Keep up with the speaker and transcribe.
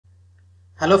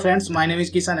Hello friends, my name is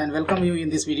Kisan and welcome you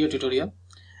in this video tutorial.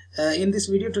 In this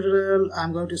video tutorial,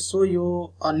 I'm going to show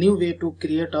you a new way to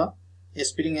create a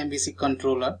Spring MVC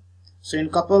controller. So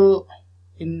in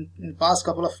past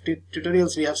couple of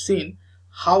tutorials, we have seen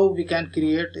how we can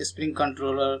create a Spring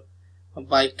controller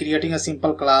by creating a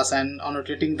simple class and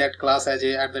annotating that class as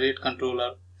a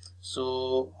 @controller.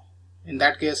 So in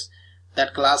that case,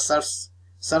 that class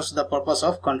serves the purpose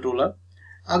of controller.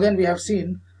 Again, we have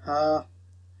seen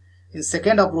in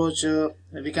second approach,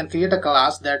 we can create a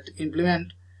class that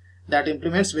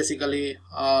implements basically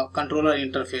a controller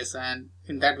interface, and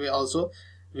in that way also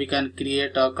we can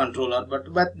create a controller,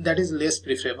 but that is less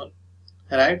preferable,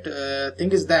 right?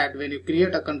 Thing is that when you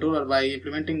create a controller by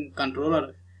implementing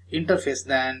controller interface,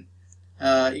 then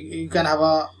you can have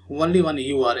only one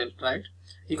URL, right?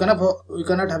 You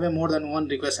cannot have a more than one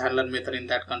request handler method in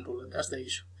that controller. That's the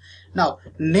issue. Now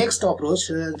next approach,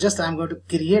 I'm going to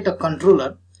create a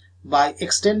controller by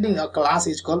extending a class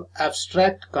is called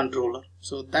AbstractController.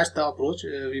 So that's the approach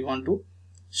we want to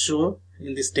show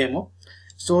in this demo.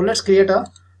 So let's create a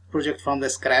project from the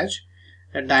scratch,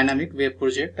 a dynamic web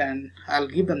project, and I'll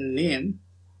give the name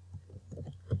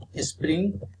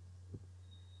Spring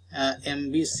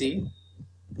MVC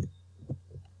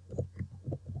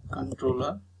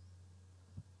controller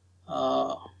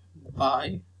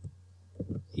by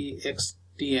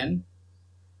extending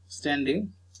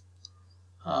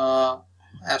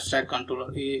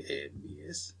AbstractController,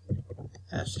 AABS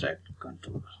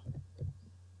AbstractController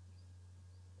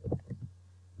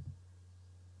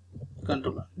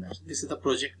controller. This is the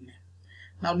project name.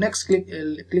 Now next, click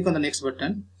on the next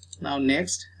button. Now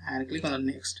next, and click on the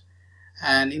next.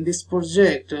 And in this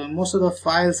project, most of the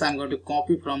files I'm going to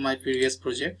copy from my previous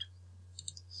project.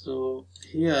 So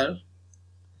here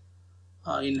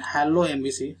in Hello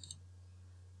MVC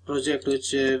project,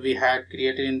 which we had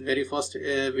created in very first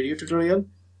video tutorial.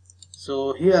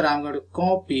 So here I'm going to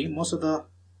copy most of the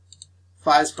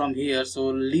files from here. So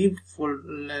leave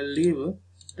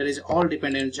there is all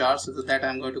dependent jars, so that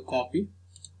I'm going to copy,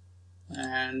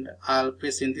 and I'll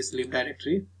paste in this lib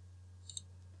directory.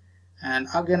 And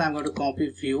again I'm going to copy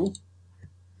view,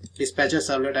 dispatcher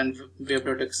servlet, and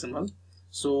web.xml.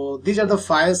 So these are the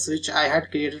files which I had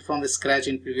created from the scratch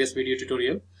in previous video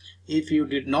tutorial. If you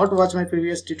did not watch my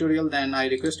previous tutorial, then I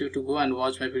request you to go and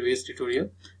watch my previous tutorial,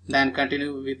 then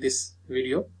continue with this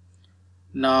video.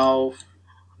 Now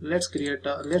let's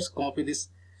copy this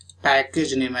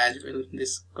package name as well,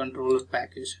 this controller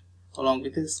package, along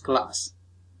with this class,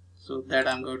 so that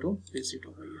I'm going to paste it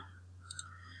over here.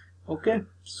 Okay,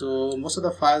 so most of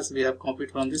the files we have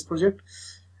copied from this project,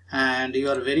 and you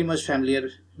are very much familiar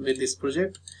with this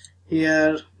project.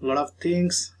 Here a lot of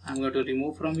things I'm going to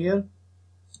remove from here.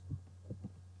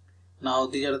 Now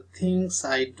these are the things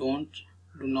I do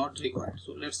not require,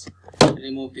 so let's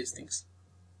remove these things.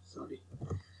 Sorry.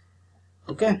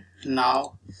 Okay,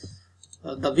 now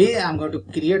the way I'm going to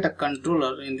create a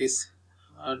controller in this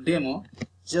demo,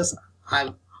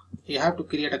 you have to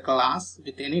create a class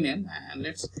with any name, and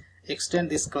let's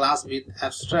extend this class with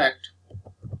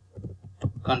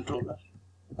AbstractController.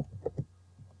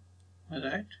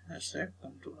 Alright,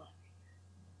 AbstractController.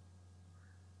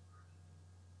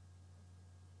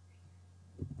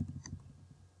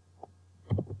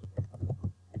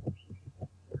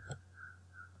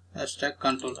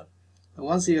 AbstractController.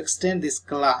 Once you extend this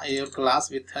your class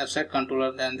with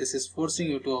AbstractController, then this is forcing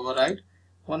you to override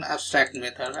one abstract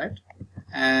method, right?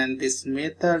 And this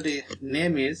method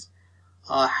name is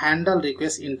handle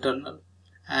request internal,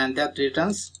 and that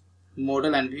returns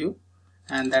model and view,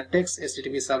 and that takes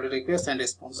HTTP servlet request and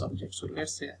response object. So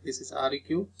let's say this is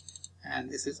REQ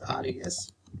and this is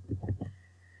RES.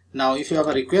 Now if you have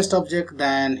a request object,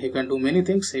 then you can do many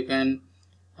things. You can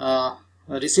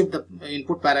receive the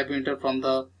input parameter from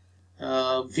the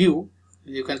view.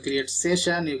 You can create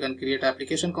session, you can create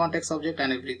application context object,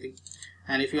 and everything.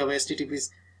 And if you have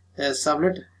HTTP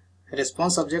servlet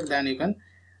response object, then you can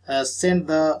send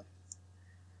the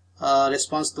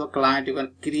response to the client. You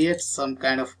can create some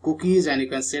kind of cookies, and you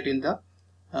can set in the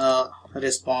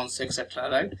response, etc.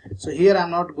 Right? So here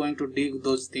I'm not going to dig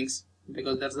those things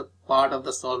because that's the part of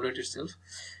the servlet itself.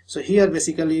 So here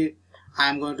basically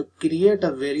I'm going to create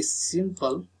a very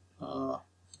simple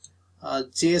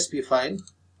JSP file.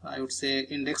 I would say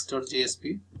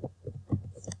index.jsp,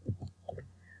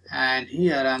 and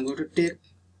here I'm going to take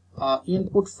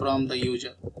input from the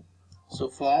user. So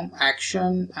from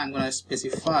action I'm going to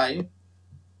specify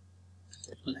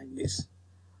like this,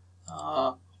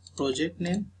 project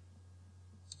name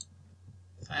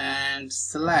and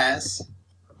slash,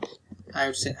 I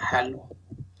would say hello,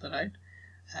 right?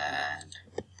 And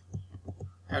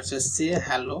I would just say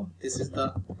hello. This is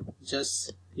the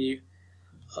just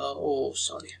oh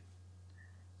sorry.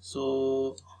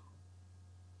 So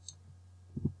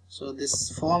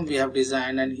this form we have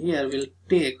designed, and here we'll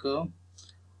take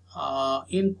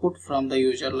input from the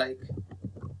user, like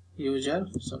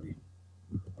username,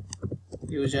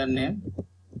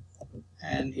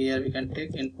 and here we can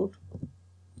take input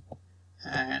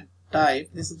and type.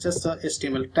 This is just a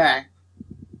HTML tag,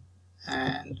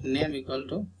 and name equal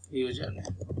to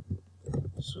username.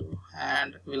 So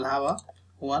and we'll have a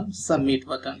one submit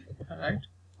button, right?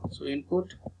 So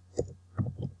input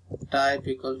type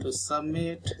equal to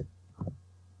submit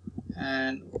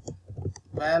and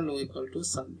value equal to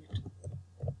submit.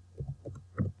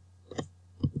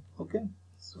 Okay,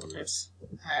 so let's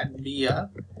add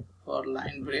BR for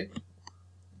line break,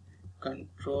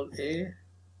 Control A,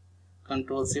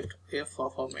 Control Shift F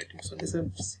for formatting. So this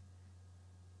is,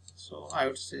 so I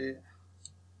would say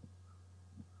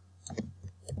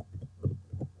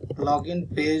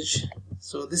login page.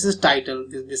 So this is title.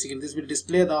 This basically this will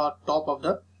display the top of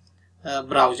the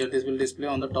browser. This will display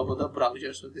on the top of the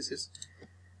browser. So this is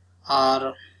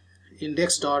our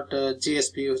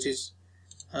index.jsp, which is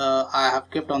I have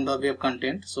kept on the web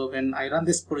content. So when I run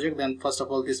this project, then first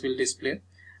of all this will display.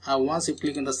 Once you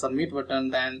click on the submit button,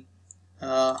 then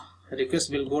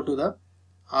request will go to the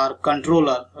our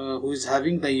controller who is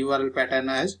having the URL pattern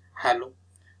as hello.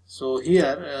 So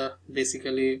here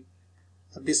basically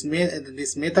this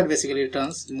method basically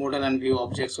returns model and view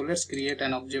object. So let's create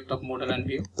an object of model and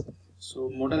view. So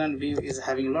model and view is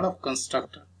having a lot of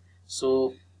constructor.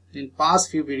 So in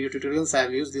past few video tutorials I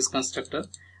have used this constructor.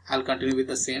 I'll continue with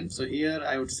the same. So here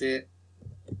I would say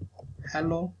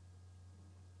hello.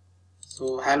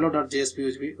 So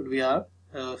hello.jsp would be our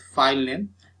file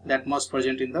name that must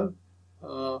present in the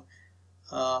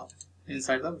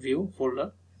inside the view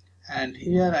folder. And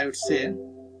here I would say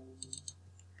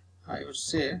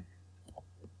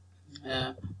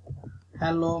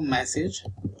hello message,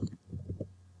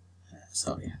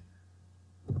 sorry,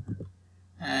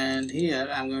 and here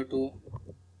I'm going to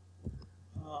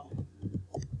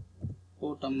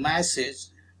put a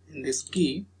message in this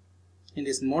key, in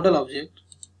this model object,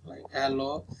 like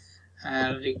hello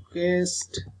and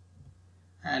request,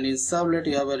 and in sublet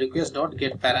you have a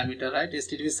request.get parameter, right?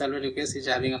 HTTP servlet request is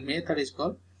having a method is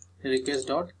called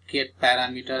request.get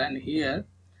parameter, and here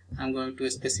I'm going to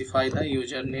specify the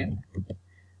username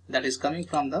that is coming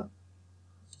from the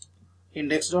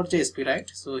index.jsp, right?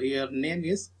 So here name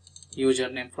is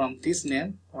username. From this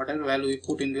name, whatever value we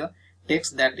put in the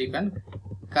text, that you can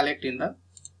collect in the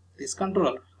this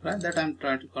controller, right? That I'm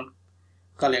trying to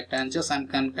collect, and just I'm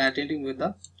concatenating with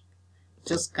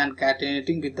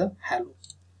the hello,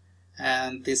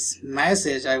 and this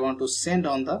message I want to send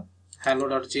on the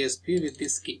hello.jsp with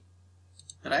this key,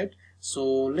 right?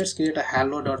 So let's create a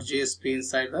hello.jsp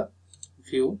inside the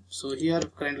view. So here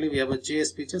currently we have a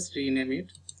JSP, just rename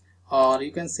it, or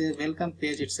you can say welcome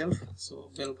page itself. So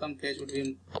welcome page would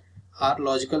be our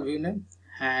logical view name,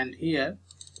 and here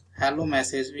hello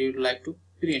message we would like to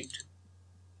print.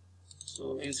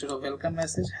 So instead of welcome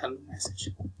message, hello message,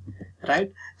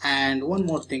 right? And one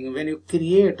more thing, when you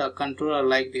create a controller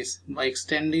like this by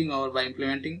extending or by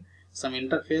implementing some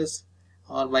interface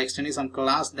or by extending some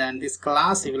class, then this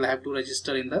class you will have to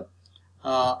register in the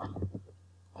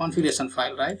configuration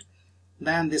file, right?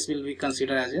 Then this will be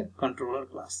considered as a controller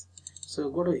class. So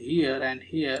go to here, and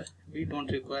here we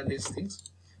don't require these things.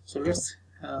 So let's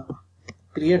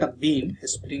create a bean, a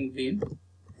Spring bean.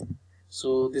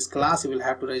 So this class you will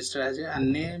have to register as a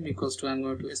name equals to, I'm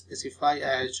going to specify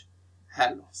as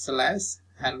hello /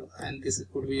 hello, and this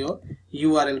would be your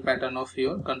URL pattern of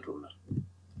your controller,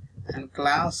 and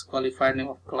class qualified name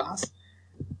of class.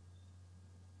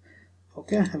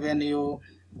 Okay, when you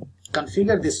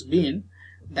configure this bean,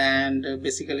 then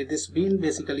basically this bean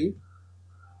basically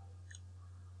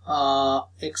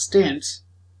extends,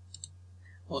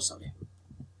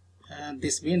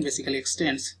 this bean basically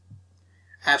extends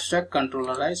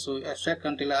AbstractController, right? So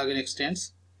AbstractController again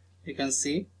extends, you can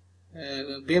see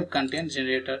web content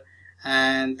generator,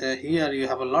 and here you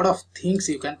have a lot of things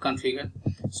you can configure.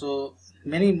 So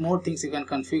many more things you can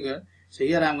configure. So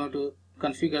here I'm going to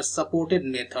configure supported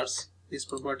methods. This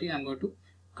property I'm going to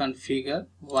configure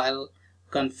while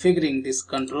configuring this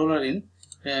controller in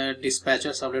dispatcher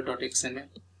servlet.xml.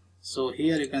 So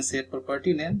here you can say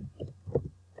property name,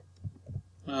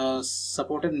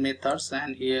 supported methods,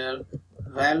 and here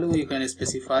value you can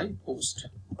specify post,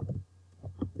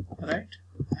 right?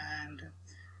 And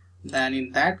then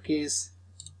in that case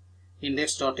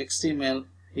index.html,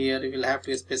 here you will have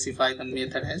to specify the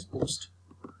method as post,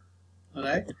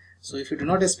 right? So if you do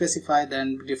not specify,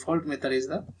 then default method is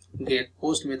the get.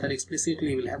 Post method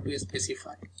explicitly will have to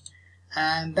specify,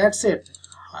 and that's it.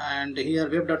 And here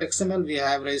web.xml, we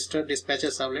have registered dispatcher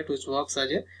servlet, which works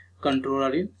as a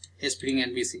controller in Spring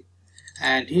MVC.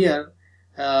 And here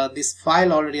this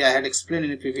file already I had explained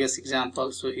in a previous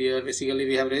example. So here basically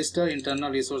we have registered internal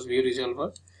resource view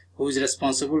resolver, who is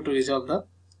responsible to resolve the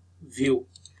view,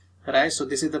 right? So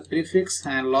this is the prefix,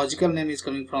 and logical name is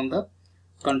coming from the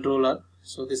controller.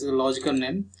 So this is the logical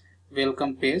name,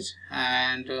 welcome page,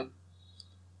 and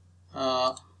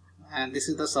this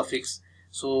is the suffix.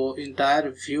 So entire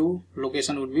view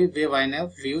location would be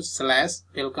web-inf views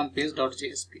 / welcome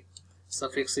page.jsp.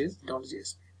 Suffix is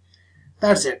 .jsp.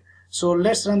 That's it. So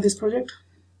let's run this project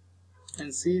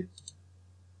and see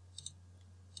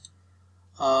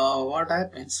what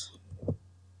happens.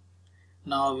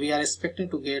 Now we are expecting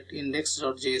to get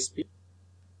index.jsp.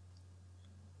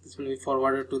 This will be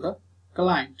forwarded to the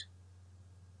client,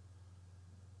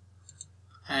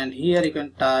 and here you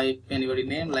can type anybody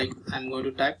name, like I'm going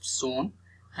to type Son,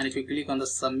 and if you click on the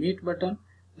submit button,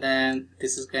 then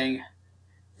this is telling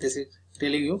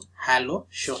you hello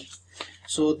Sean.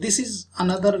 So this is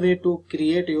another way to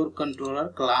create your controller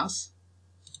class,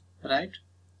 right?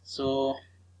 So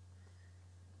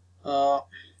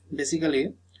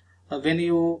basically when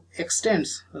you extend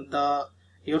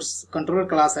your controller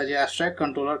class as an abstract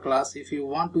controller class, if you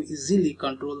want to easily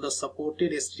control the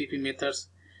supported HTTP methods,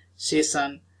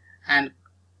 session, and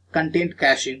content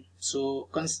caching, so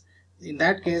in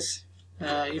that case,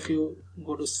 if you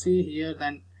go to see here,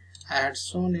 then I had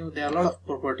shown you there are a lot of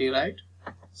property, right?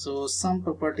 So some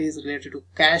properties related to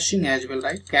caching as well,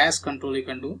 right? Cache control you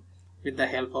can do with the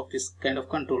help of this kind of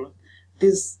controller.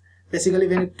 This basically,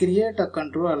 when you create a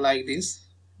controller like this,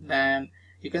 then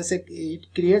you can say it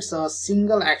creates a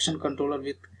single action controller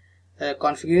with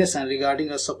configuration regarding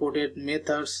a supported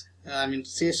methods.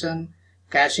 Session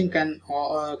caching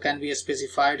can be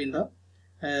specified in the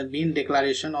bean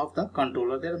declaration of the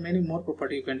controller. There are many more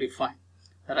properties you can define,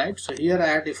 right? So here I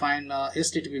have defined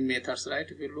HTTP methods, right?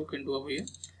 If you look into over here,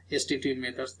 HTTP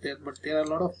methods there, but there are a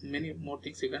lot of many more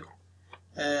things you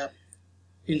can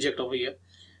inject over here.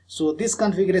 So this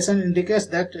configuration indicates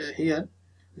that here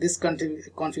this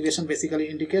configuration basically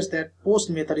indicates that post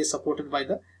method is supported by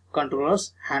the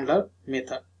controller's handler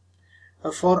method.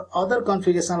 For other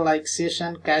configuration like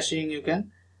session caching, you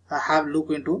can have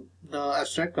look into the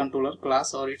abstract controller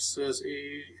class or its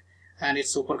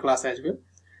super class as well.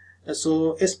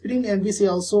 So Spring MVC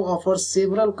also offers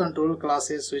several controller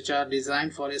classes which are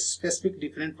designed for a specific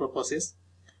different purposes.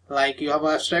 Like you have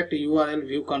abstract URL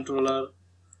view controller,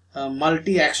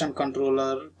 multi-action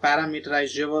controller,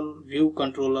 parameterizable view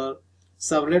controller,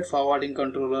 servlet forwarding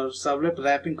controller, servlet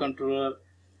wrapping controller,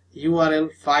 URL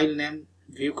file name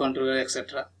view controller,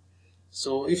 etc.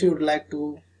 So if you would like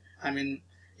to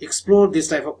explore this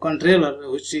type of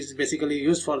controller, which is basically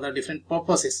used for the different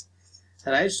purposes,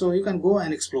 right, so you can go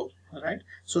and explore, right?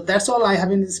 So that's all I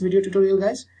have in this video tutorial,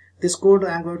 guys. This code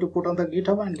I am going to put on the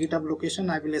GitHub, and GitHub location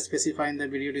I will specify in the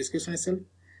video description itself.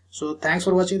 So thanks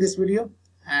for watching this video,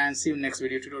 and see you next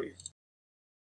video tutorial.